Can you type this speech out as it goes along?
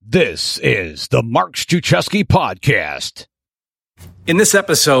This is the Mark Struczewski Podcast. In this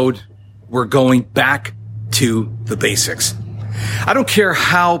episode, we're going back to the basics. I don't care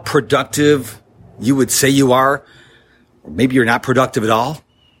how productive you would say you are, or maybe you're not productive at all.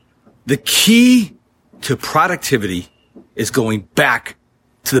 The key to productivity is going back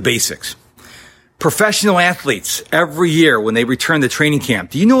to the basics. Professional athletes, every year when they return to training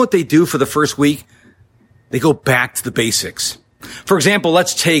camp, do you know what they do for the first week? They go back to the basics. For example,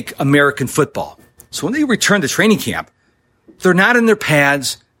 let's take American football. So when they return to training camp, they're not in their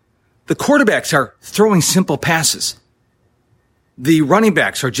pads. The quarterbacks are throwing simple passes. The running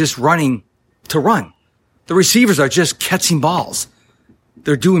backs are just running to run. The receivers are just catching balls.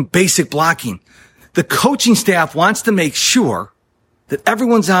 They're doing basic blocking. The coaching staff wants to make sure that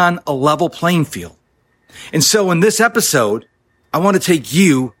everyone's on a level playing field. And so in this episode, I want to take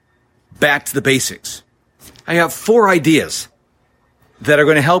you back to the basics. I have 4 ideas that are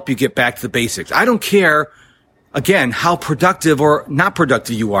going to help you get back to the basics. I don't care, again, how productive or not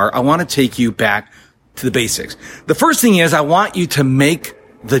productive you are. I want to take you back to the basics. The first thing is I want you to make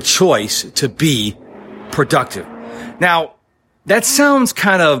the choice to be productive. Now, that sounds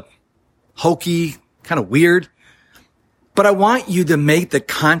kind of hokey, kind of weird, but I want you to make the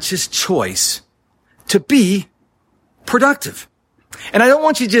conscious choice to be productive. And I don't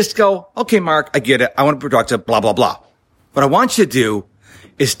want you to just go, okay, Mark, I get it. I want to be productive, blah, blah, blah. What I want you to do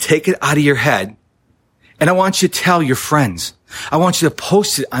is take it out of your head, and I want you to tell your friends. I want you to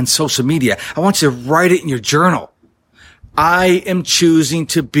post it on social media. I want you to write it in your journal. I am choosing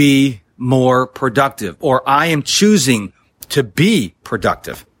to be more productive, or I am choosing to be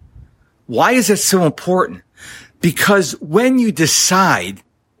productive. Why is that so important? Because when you decide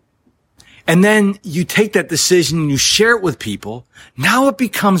and then you take that decision and you share it with people, now it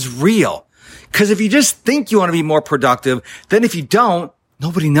becomes real. Because if you just think you want to be more productive, then if you don't,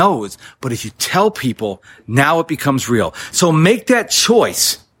 nobody knows. But if you tell people, now it becomes real. So make that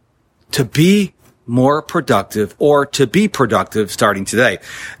choice to be more productive or to be productive starting today.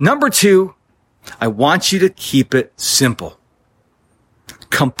 Number 2, I want you to keep it simple.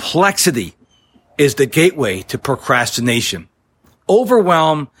 Complexity is the gateway to procrastination.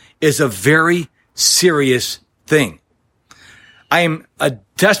 Overwhelm is a very serious thing. I am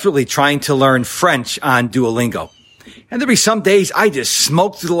desperately trying to learn French on Duolingo. And there'll be some days I just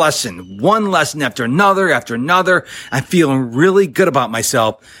smoke through the lesson, one lesson after another. I'm feeling really good about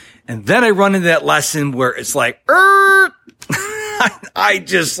myself. And then I run into that lesson where it's like, I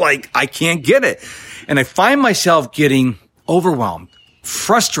can't get it. And I find myself getting overwhelmed,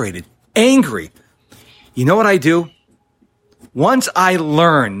 frustrated, angry. You know what I do? Once I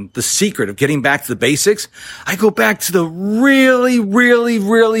learn the secret of getting back to the basics, I go back to the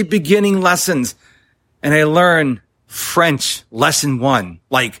really beginning lessons, and I learn French lesson 1,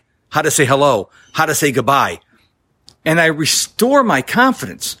 like how to say hello, how to say goodbye, and I restore my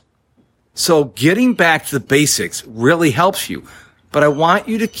confidence. So getting back to the basics really helps you, but I want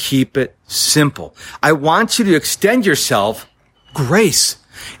you to keep it simple. I want you to extend yourself grace.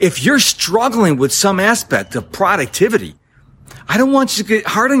 If you're struggling with some aspect of productivity, I don't want you to get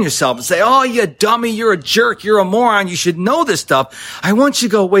hard on yourself and say, oh, you dummy, you're a jerk, you're a moron, you should know this stuff. I want you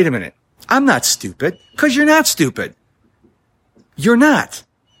to go, wait a minute, I'm not stupid, because you're not stupid. You're not.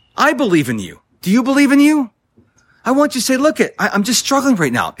 I believe in you. Do you believe in you? I want you to say, look, I'm just struggling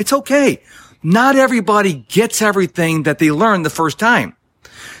right now. It's okay. Not everybody gets everything that they learn the first time.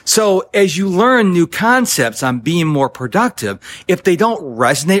 So as you learn new concepts on being more productive, if they don't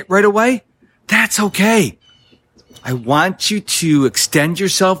resonate right away, that's okay. I want you to extend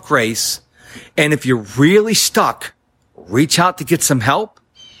yourself grace. And if you're really stuck, reach out to get some help.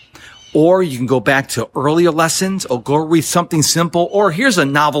 Or you can go back to earlier lessons or go read something simple. Or here's a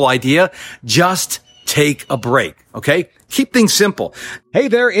novel idea. Just take a break. Okay? Keep things simple. Hey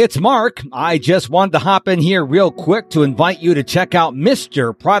there, it's Mark. I just wanted to hop in here real quick to invite you to check out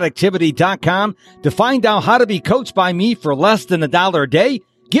MrProductivity.com to find out how to be coached by me for less than $1 a day.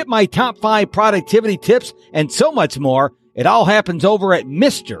 Get my top 5 productivity tips and so much more. It all happens over at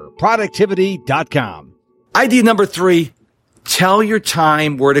MrProductivity.com. Idea number 3, tell your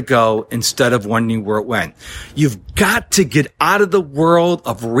time where to go instead of wondering where it went. You've got to get out of the world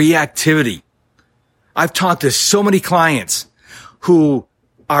of reactivity. I've talked to so many clients who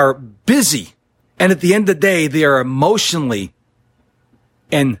are busy, and at the end of the day, they are emotionally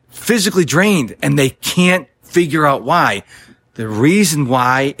and physically drained, and they can't figure out why. The reason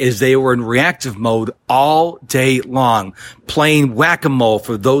why is they were in reactive mode all day long, playing whack-a-mole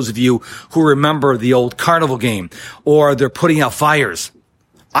for those of you who remember the old carnival game, or they're putting out fires.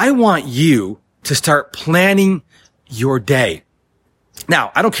 I want you to start planning your day. Now,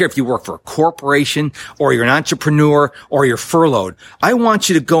 I don't care if you work for a corporation or you're an entrepreneur or you're furloughed. I want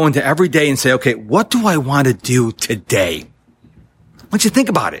you to go into every day and say, okay, what do I want to do today? I want you to think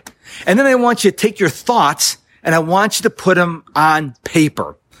about it. And then I want you to take your thoughts and I want you to put them on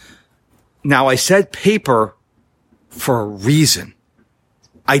paper. Now, I said paper for a reason.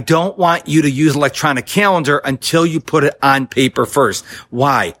 I don't want you to use electronic calendar until you put it on paper first.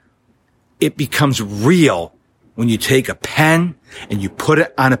 Why? It becomes real when you take a pen and you put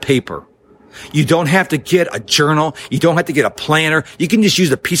it on a paper. You don't have to get a journal. You don't have to get a planner. You can just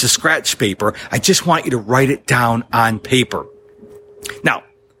use a piece of scratch paper. I just want you to write it down on paper. Now,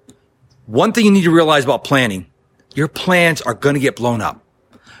 one thing you need to realize about planning, your plans are going to get blown up.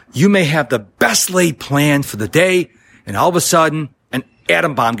 You may have the best laid plan for the day, and all of a sudden, an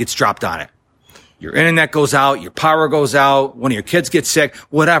atom bomb gets dropped on it. Your internet goes out, your power goes out, one of your kids gets sick,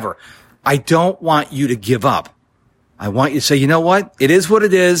 whatever. I don't want you to give up. I want you to say, you know what? It is what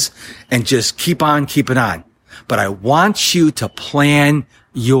it is, and just keep on keeping on. But I want you to plan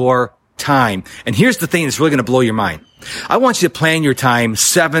your time. And here's the thing that's really going to blow your mind. I want you to plan your time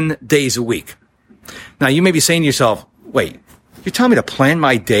 7 days a week. Now, you may be saying to yourself, wait, you're telling me to plan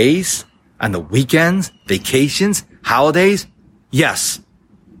my days on the weekends, vacations, holidays? Yes.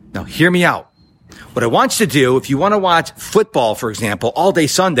 Now, hear me out. What I want you to do, if you want to watch football, for example, all day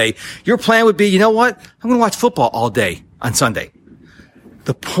Sunday, your plan would be, you know what? I'm going to watch football all day on Sunday.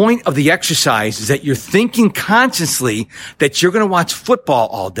 The point of the exercise is that you're thinking consciously that you're going to watch football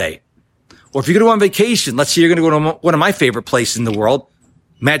all day. Or if you're going to go on vacation, let's say you're going to go to one of my favorite places in the world,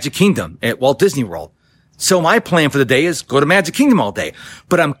 Magic Kingdom at Walt Disney World. So my plan for the day is go to Magic Kingdom all day.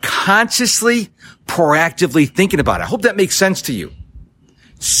 But I'm consciously, proactively thinking about it. I hope that makes sense to you.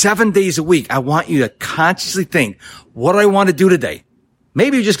 7 days a week, I want you to consciously think, what do I want to do today?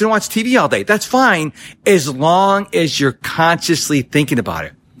 Maybe you're just going to watch TV all day. That's fine, as long as you're consciously thinking about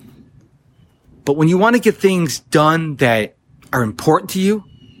it. But when you want to get things done that are important to you,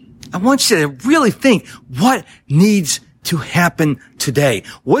 I want you to really think, what needs to happen today?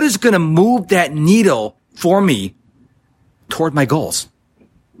 What is going to move that needle for me toward my goals?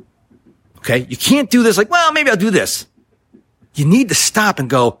 Okay? You can't do this like, well, maybe I'll do this. You need to stop and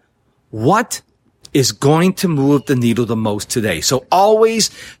go, what is going to move the needle the most today? So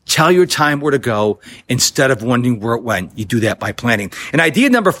always tell your time where to go instead of wondering where it went. You do that by planning. And idea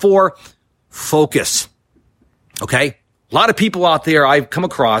number 4, focus. Okay? A lot of people out there I've come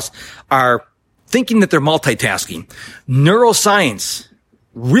across are thinking that they're multitasking. Neuroscience,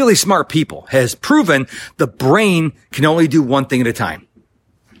 really smart people, has proven the brain can only do one thing at a time.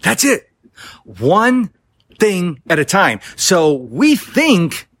 That's it. One thing at a time. So we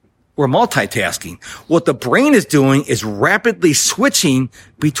think we're multitasking. What the brain is doing is rapidly switching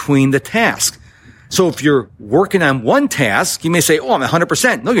between the tasks. So if you're working on one task, you may say, oh, I'm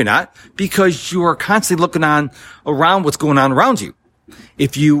 100%. No, you're not, because you are constantly looking around what's going on around you.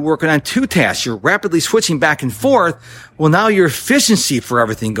 If you're working on 2 tasks, you're rapidly switching back and forth. Well, now your efficiency for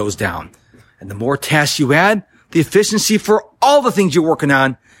everything goes down. And the more tasks you add, the efficiency for all the things you're working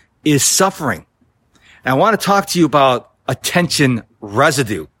on is suffering. And I want to talk to you about attention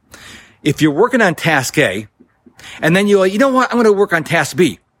residue. If you're working on task A, and then you're like, you know what, I'm going to work on task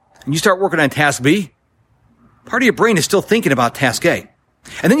B. And you start working on task B, part of your brain is still thinking about task A.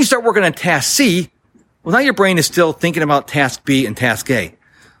 And then you start working on task C, well, now your brain is still thinking about task B and task A.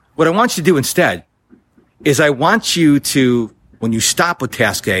 What I want you to do instead is I want you to, when you stop with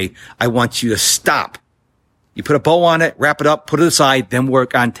task A, I want you to stop. You put a bow on it, wrap it up, put it aside, then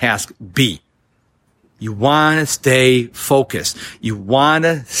work on task B. You want to stay focused. You want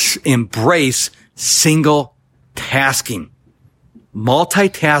to embrace single tasking.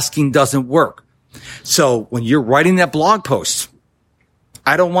 Multitasking doesn't work. So when you're writing that blog post,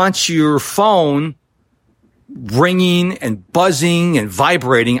 I don't want your phone ringing and buzzing and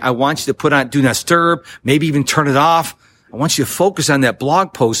vibrating. I want you to put on do not disturb, maybe even turn it off. I want you to focus on that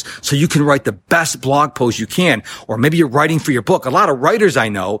blog post so you can write the best blog post you can. Or maybe you're writing for your book. A lot of writers I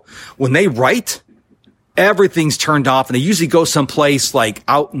know, when they write, everything's turned off and they usually go someplace like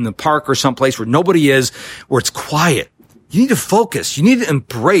out in the park or someplace where nobody is, where it's quiet. You need to focus. You need to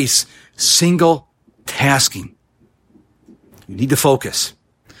embrace single tasking. You need to focus.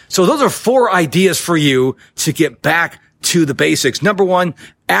 So those are 4 ideas for you to get back to the basics. Number 1,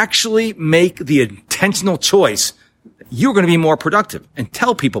 actually make the intentional choice that you're going to be more productive and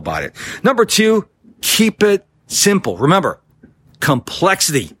tell people about it. Number 2, keep it simple. Remember,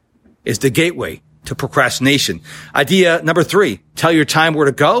 complexity is the gateway to procrastination. Idea number 3, tell your time where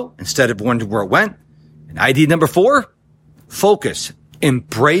to go instead of wondering where it went. And idea number 4, focus.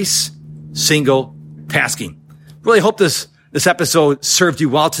 Embrace single tasking. Really hope this this episode served you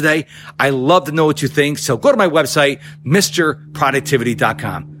well today. I love to know what you think. So go to my website,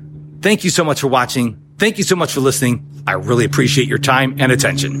 MrProductivity.com. Thank you so much for watching. Thank you so much for listening. I really appreciate your time and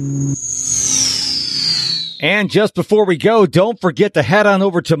attention. And just before we go, don't forget to head on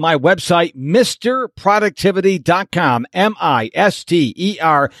over to my website, MrProductivity.com,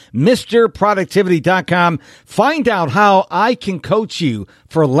 MISTER, MrProductivity.com. Find out how I can coach you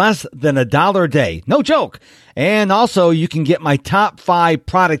for less than $1 a day. No joke. And also, you can get my top 5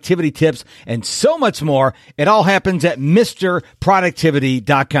 productivity tips and so much more. It all happens at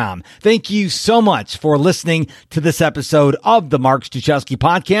MrProductivity.com. Thank you so much for listening to this episode of the Mark Struczewski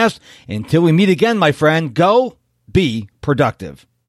Podcast. Until we meet again, my friend, go be productive.